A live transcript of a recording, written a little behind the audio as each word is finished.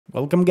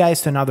Welcome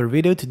guys to another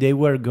video. Today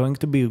we're going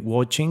to be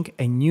watching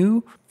a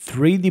new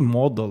 3D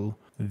model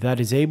that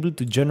is able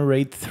to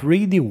generate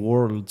 3D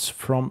worlds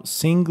from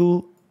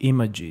single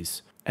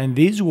images. And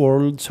these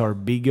worlds are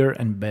bigger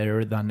and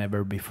better than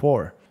ever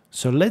before.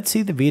 So let's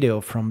see the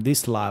video from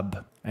this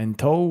lab. And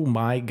oh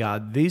my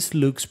god, this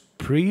looks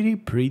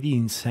pretty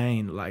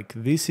insane. Like,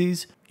 this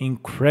is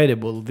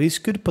incredible. This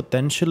could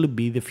potentially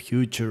be the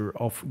future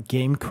of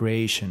game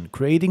creation.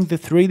 Creating the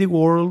 3D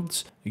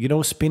worlds,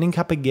 spinning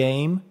up a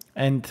game.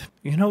 And,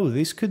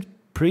 this could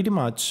pretty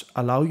much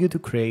allow you to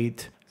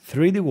create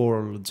 3D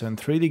worlds and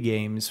 3D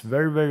games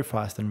very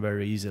fast and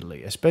very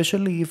easily,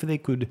 especially if they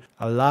could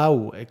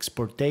allow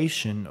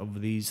exportation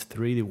of these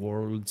 3D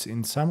worlds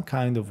in some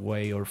kind of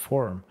way or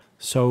form.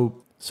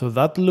 So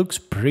that looks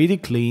pretty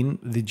clean,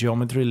 the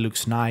geometry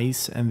looks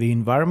nice, and the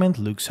environment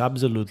looks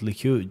absolutely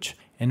huge.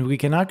 And we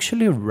can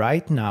actually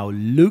right now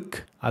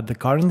look at the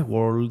current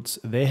worlds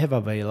they have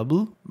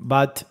available,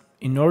 but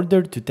in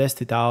order to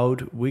test it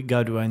out, we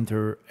got to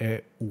enter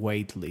a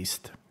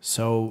waitlist.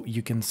 So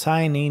you can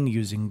sign in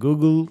using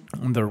Google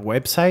on their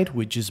website,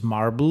 which is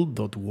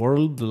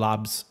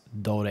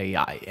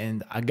marble.worldlabs.ai.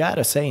 And I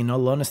gotta say, in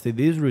all honesty,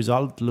 this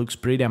result looks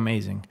pretty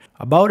amazing.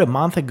 About a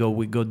month ago,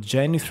 we got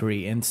Genie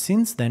 3, and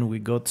since then we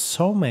got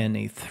so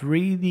many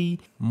 3D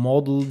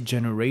model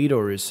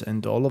generators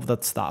and all of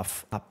that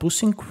stuff,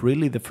 pushing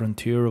really the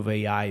frontier of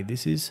AI.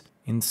 This is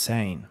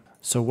insane.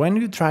 So when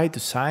you try to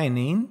sign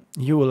in,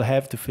 you will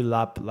have to fill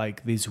up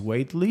like this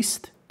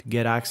waitlist to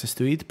get access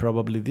to it.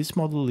 Probably this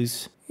model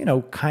is,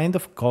 kind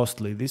of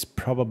costly. This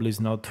probably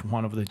is not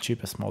one of the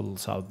cheapest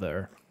models out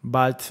there.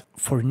 But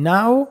for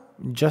now,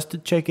 just to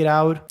check it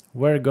out,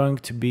 we're going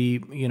to be,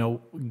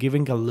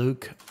 giving a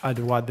look at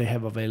what they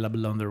have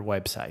available on their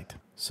website.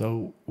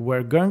 So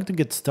we're going to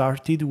get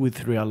started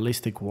with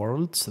realistic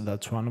worlds.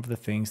 That's one of the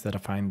things that I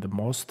find the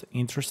most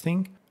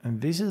interesting.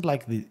 And this is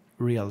like the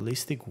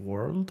realistic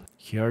world.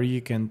 Here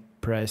you can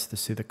press to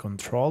see the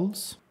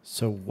controls.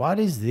 So what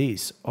is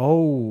this?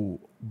 Oh,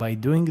 by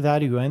doing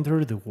that you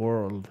enter the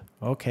world.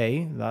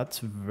 Okay, that's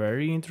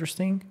very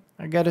interesting.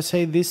 I gotta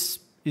say, this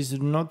is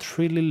not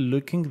really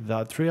looking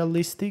that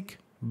realistic,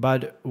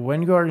 but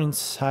when you are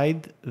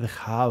inside the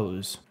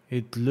house,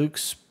 it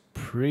looks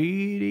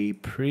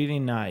pretty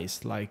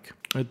nice. Like,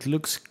 it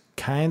looks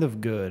kind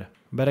of good.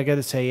 But I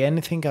gotta say,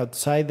 anything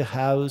outside the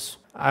house,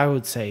 I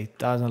would say it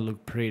doesn't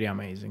look pretty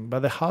amazing, but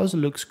the house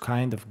looks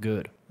kind of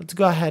good. Let's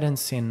go ahead and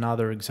see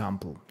another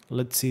example.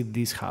 Let's see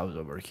this house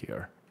over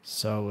here.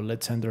 So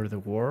let's enter the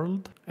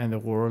world, and the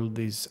world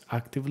is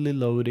actively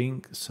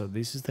loading. So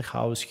this is the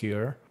house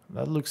here.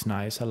 That looks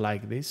nice. I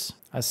like this.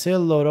 I see a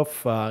lot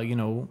of,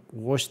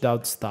 washed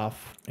out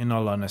stuff, in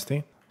all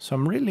honesty. So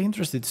I'm really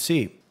interested to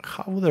see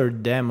how their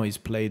demo is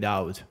played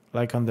out.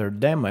 Like, on their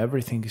demo,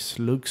 everything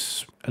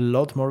looks a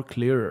lot more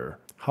clearer.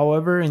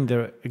 However, in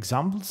the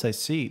examples I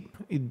see,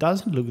 it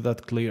doesn't look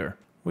that clear,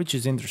 which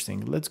is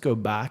interesting. Let's go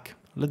back.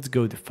 Let's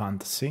go to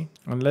fantasy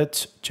and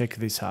let's check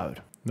this out.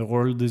 The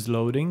world is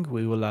loading.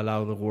 We will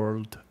allow the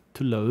world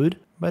to load.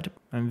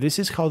 And this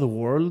is how the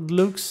world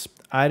looks.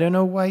 I don't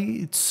know why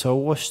it's so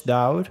washed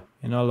out,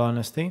 in all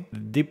honesty. The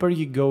deeper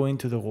you go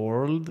into the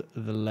world,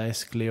 the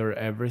less clear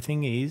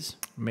everything is.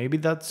 Maybe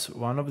that's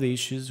one of the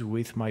issues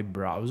with my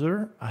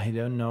browser. I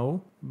don't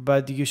know.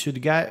 But you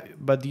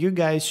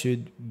guys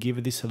should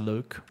give this a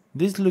look.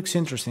 This looks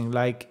interesting.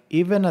 Like,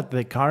 even at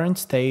the current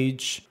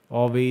stage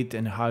of it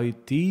and how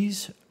it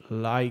is,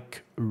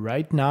 like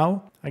right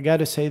now, I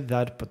gotta say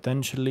that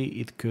potentially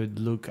it could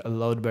look a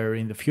lot better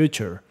in the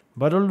future.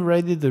 But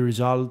already the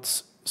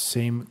results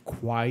seem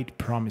quite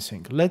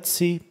promising. Let's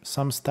see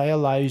some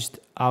stylized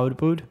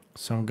output.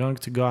 So I'm going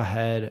to go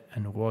ahead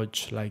and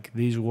watch like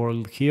this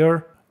world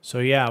here. So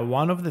yeah,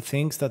 one of the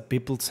things that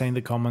people say in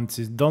the comments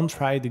is don't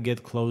try to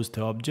get close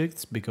to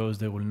objects because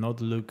they will not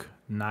look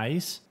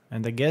nice.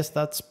 And I guess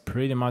that's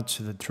pretty much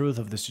the truth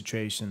of the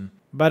situation.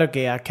 But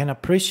okay, I can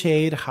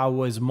appreciate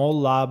how a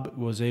small lab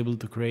was able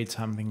to create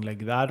something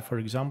like that. For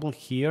example,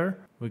 here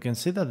we can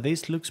see that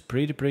this looks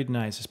pretty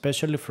nice,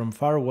 especially from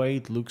far away.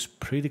 It looks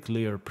pretty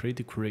clear,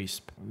 pretty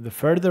crisp. The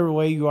further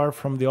away you are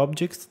from the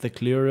objects, the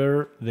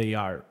clearer they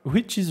are,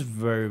 which is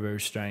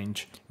very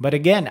strange. But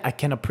again, I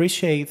can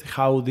appreciate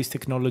how this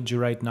technology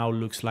right now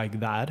looks like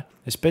that,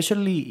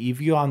 especially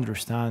if you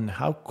understand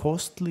how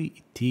costly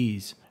it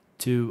is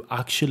to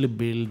actually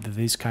build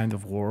these kind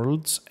of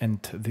worlds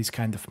and these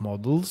kind of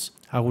models.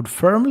 I would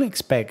firmly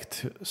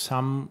expect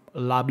some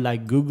lab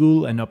like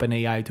Google and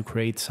OpenAI to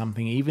create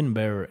something even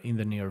better in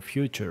the near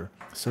future.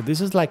 So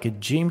this is like a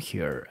gym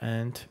here,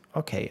 and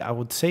okay, I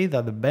would say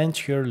that the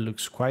bench here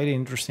looks quite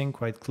interesting,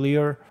 quite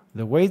clear.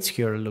 The weights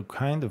here look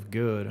kind of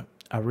good.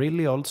 I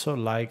really also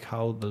like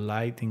how the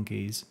lighting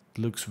is.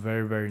 It looks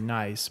very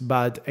nice.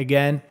 But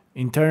again,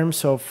 in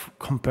terms of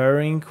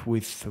comparing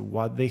with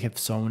what they have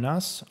shown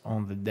us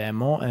on the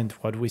demo and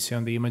what we see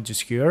on the images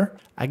here,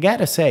 I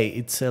gotta say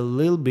it's a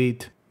little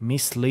bit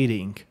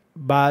misleading.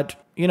 But,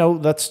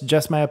 that's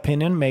just my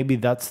opinion. Maybe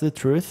that's the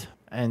truth.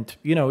 And,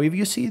 if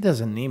you see it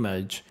as an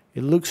image,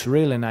 It looks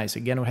really nice.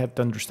 Again, we have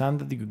to understand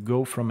that you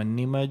go from an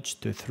image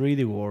to a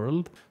 3D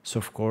world, so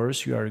of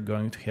course you are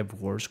going to have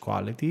worse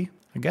quality.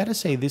 I gotta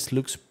say this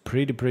looks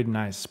pretty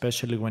nice,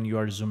 especially when you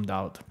are zoomed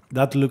out.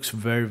 That looks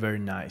very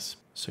nice.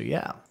 So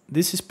yeah,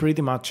 this is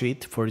pretty much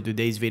it for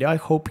today's video. I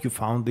hope you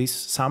found this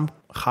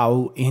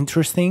somehow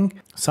interesting,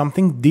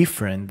 something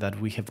different that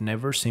we have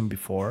never seen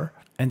before.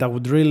 And I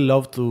would really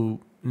love to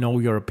know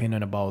your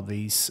opinion about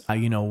this,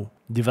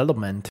 development.